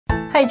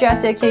Hi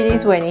Drastic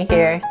Cuties, Winnie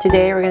here.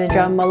 Today we're going to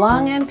draw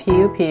Molang and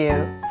Piu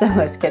Piu. So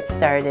let's get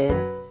started.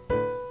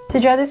 To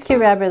draw this cute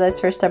rabbit, let's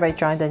first start by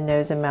drawing the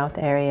nose and mouth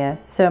area.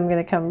 So I'm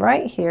going to come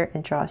right here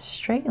and draw a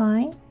straight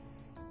line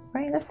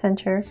right in the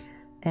center,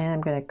 and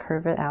I'm going to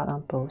curve it out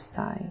on both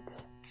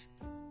sides.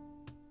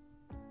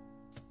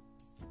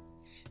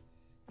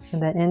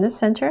 And then in the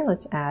center,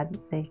 let's add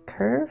a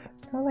curve,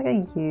 kind of like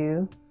a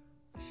U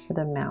for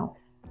the mouth.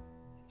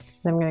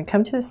 Then I'm going to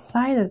come to the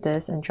side of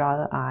this and draw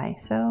the eye.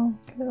 So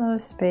give it a little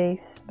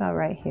space about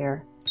right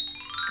here.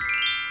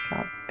 Draw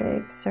a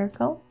big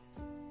circle.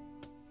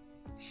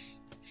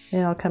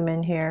 Then I'll come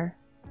in here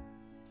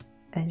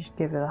and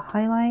give it a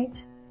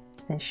highlight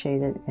and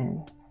shade it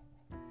in.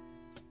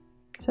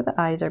 So the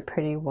eyes are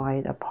pretty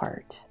wide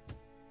apart.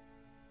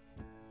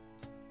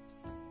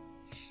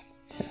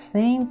 So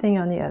same thing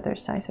on the other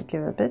side. So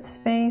give it a bit of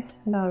space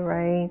about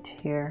right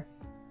here.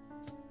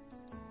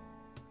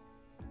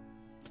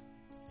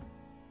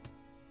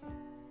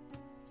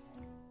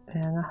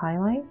 And a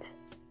highlight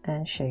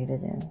and shade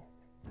it in.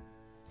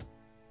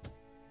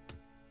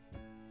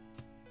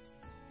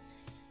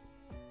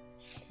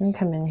 And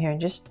come in here and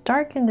just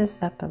darken this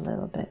up a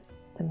little bit,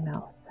 the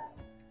mouth.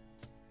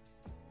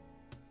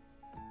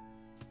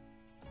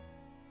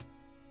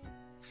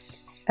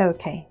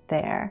 Okay,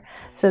 there.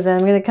 So then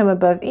I'm going to come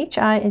above each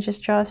eye and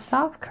just draw a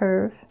soft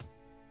curve.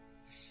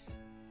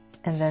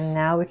 And then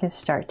now we can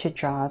start to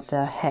draw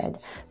the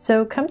head.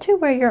 So come to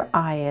where your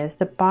eye is,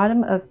 the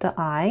bottom of the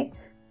eye.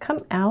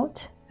 Come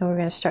out, and we're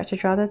going to start to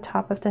draw the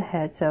top of the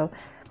head. So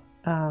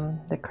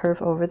the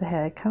curve over the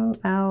head, come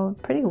out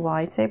pretty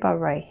wide, say about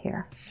right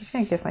here. I'm just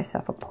going to give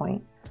myself a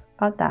point,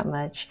 about that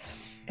much.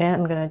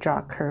 And I'm going to draw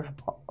a curve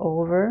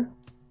over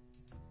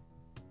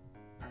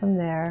from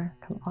there,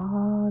 come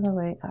all the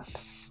way up.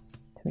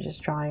 So I'm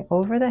just drawing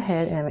over the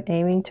head, and I'm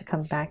aiming to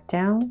come back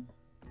down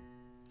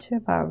to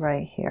about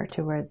right here,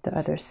 to where the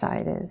other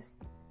side is.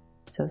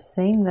 So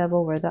same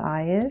level where the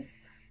eye is.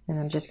 And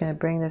I'm just going to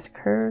bring this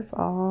curve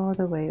all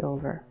the way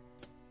over.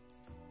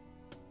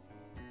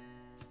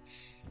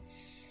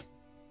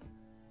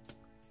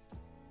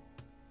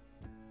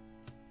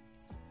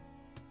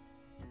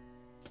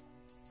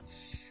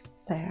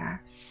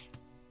 There.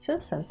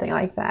 Just something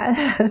like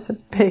that. It's a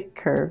big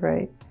curve,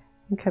 right?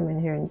 And come in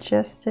here and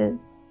adjust it.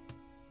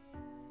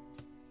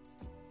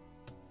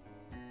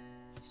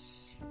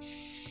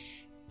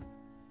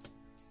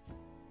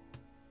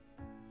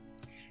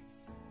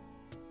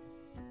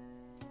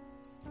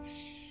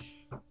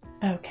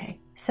 Okay,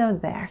 so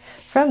there.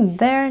 From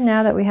there,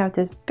 now that we have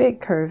this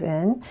big curve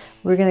in,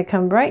 we're going to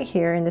come right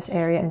here in this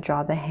area and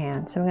draw the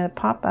hand. So I'm going to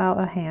pop out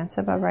a hand,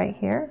 so about right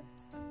here.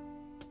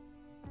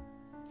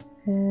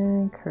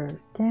 And curve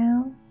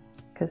down,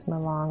 because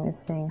Molang is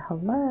saying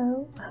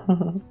hello.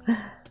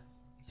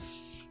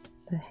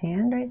 The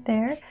hand right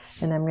there.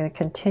 And then I'm going to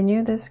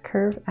continue this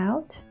curve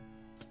out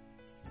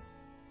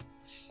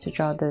to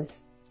draw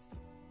this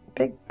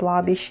big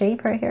blobby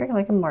shape right here,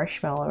 like a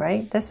marshmallow,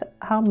 right? That's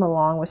how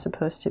Molang was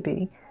supposed to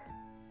be.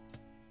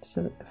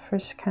 So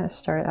first kind of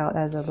start out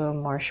as a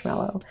little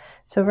marshmallow.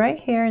 So right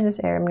here in this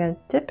area, I'm going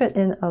to dip it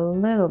in a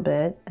little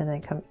bit and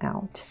then come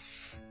out.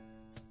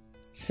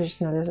 So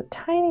just know there's a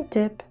tiny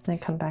dip, and then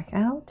come back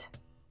out.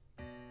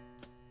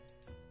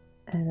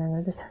 And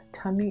then the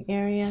tummy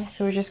area.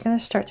 So we're just going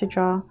to start to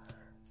draw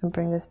and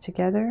bring this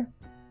together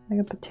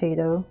like a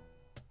potato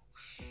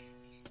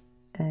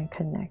and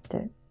connect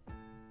it.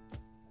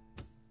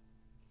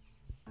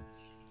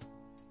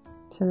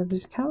 So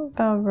just come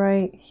about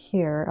right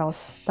here, I'll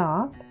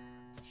stop,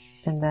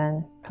 and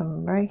then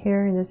come right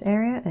here in this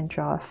area and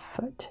draw a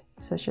foot.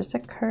 So it's just a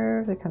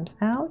curve that comes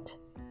out,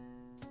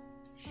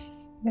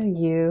 a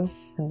U,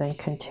 and then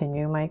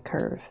continue my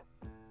curve.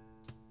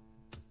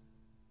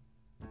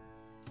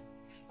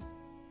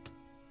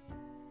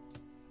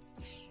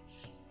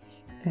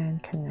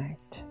 And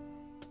connect.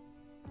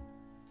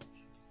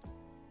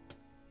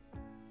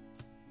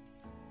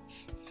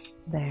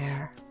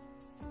 There.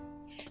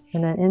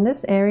 And then in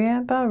this area,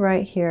 about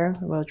right here,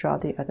 we'll draw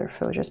the other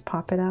foot. Just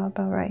pop it out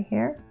about right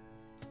here.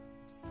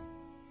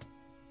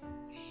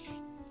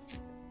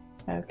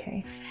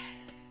 Okay.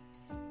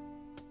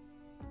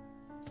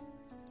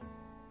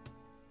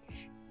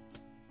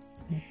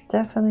 And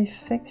definitely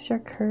fix your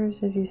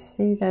curves if you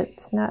see that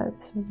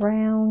it's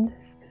round,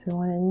 because we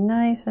want it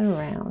nice and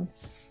round.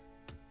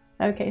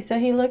 Okay, so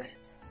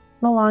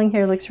Molang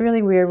here looks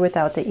really weird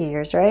without the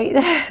ears, right?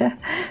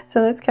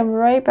 So let's come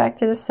right back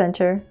to the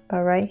center,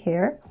 about right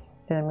here.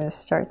 And I'm going to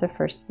start the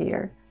first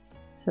ear.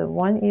 So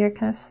one ear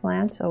kind of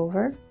slants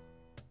over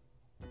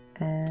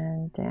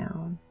and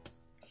down.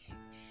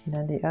 And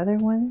then the other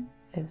one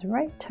is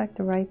tucked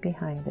right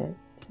behind it.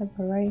 So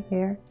right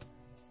here,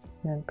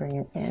 and then bring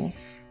it in.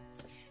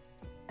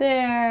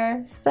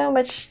 There,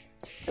 such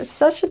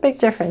a big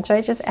difference,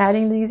 right? Just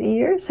adding these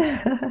ears.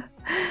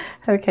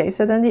 Okay,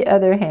 so then the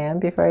other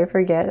hand, before I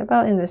forget,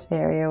 about in this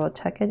area, we'll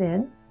tuck it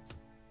in.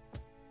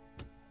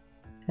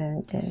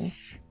 And in.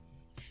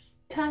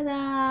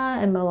 Ta-da!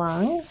 And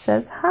Molang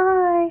says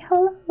hi,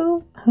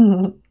 hello.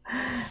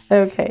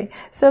 Okay,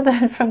 so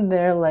then from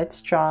there,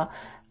 let's draw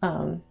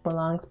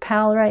Molang's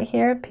pal right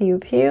here, Piu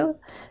Piu.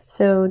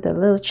 So the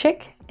little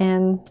chick,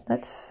 and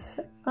that's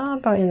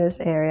about in this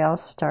area I'll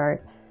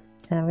start.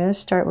 And I'm going to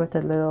start with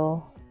a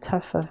little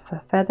tuft of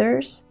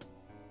feathers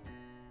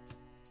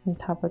on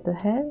top of the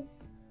head.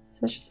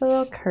 So it's just a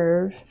little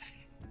curve.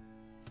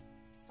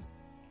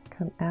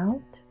 Come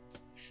out.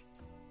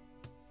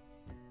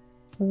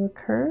 A little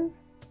curve,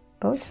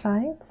 both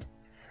sides.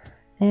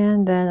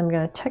 And then I'm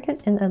going to tuck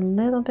it in a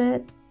little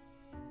bit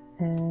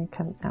and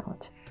come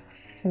out.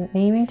 So I'm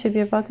aiming to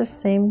be about the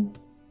same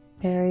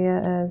area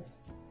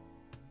as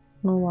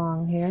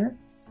Molang here.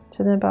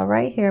 So then about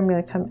right here, I'm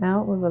going to come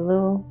out with a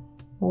little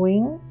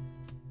wing.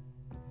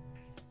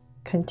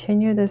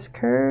 Continue this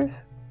curve,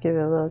 give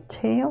it a little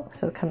tail,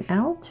 so come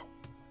out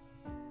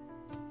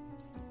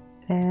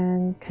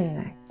and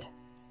connect.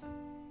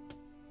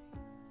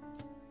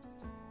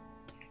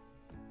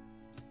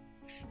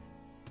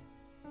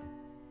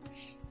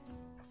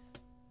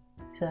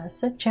 So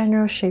that's the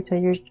general shape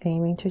that you're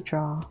aiming to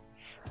draw.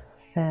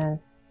 And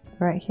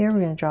right here, we're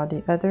going to draw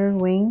the other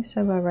wing,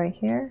 so about right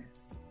here.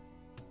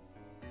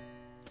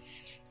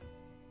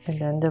 And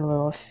then the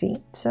little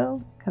feet.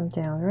 So come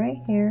down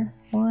right here,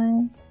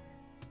 1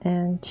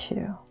 and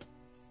 2.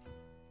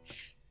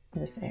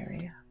 This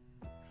area.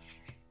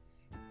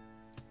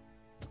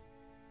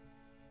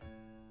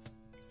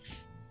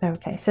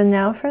 Okay, so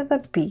now for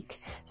the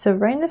beak. So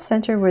right in the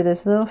center where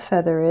this little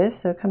feather is,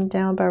 so come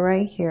down by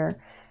right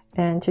here.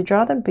 And to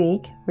draw the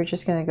beak, we're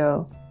just going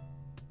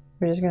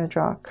to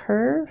draw a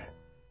curve.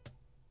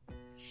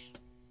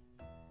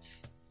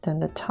 Then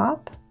the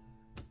top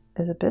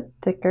is a bit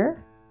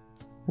thicker,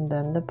 and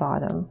then the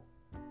bottom.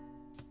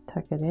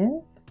 Tuck it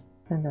in,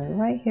 and then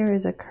right here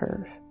is a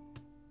curve.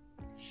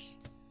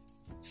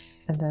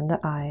 And then the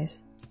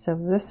eyes. So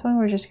this one,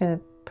 we're just going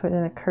to put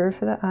in a curve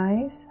for the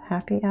eyes,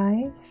 happy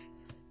eyes,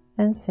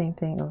 and same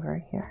thing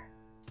over here.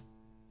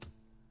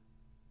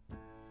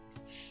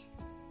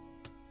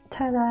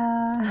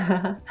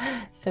 Ta-da!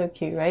 So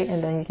cute, right?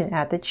 And then you can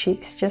add the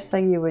cheeks just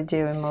like you would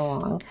do in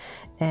Molang.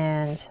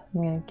 And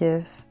I'm going to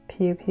give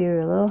Piu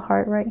Piu a little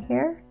heart right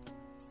here.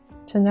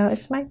 So now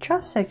it's my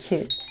Draw So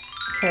Cute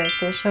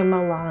characters from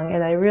Molang.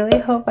 And I really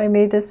hope I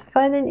made this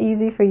fun and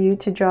easy for you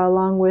to draw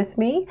along with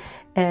me.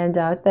 And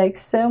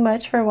thanks so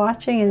much for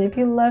watching. And if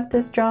you love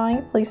this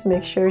drawing, please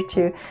make sure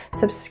to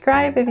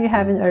subscribe if you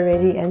haven't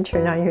already and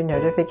turn on your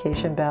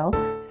notification bell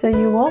so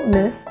you won't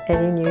miss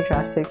any new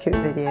Draw So Cute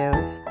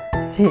videos.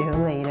 See you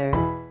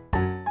later.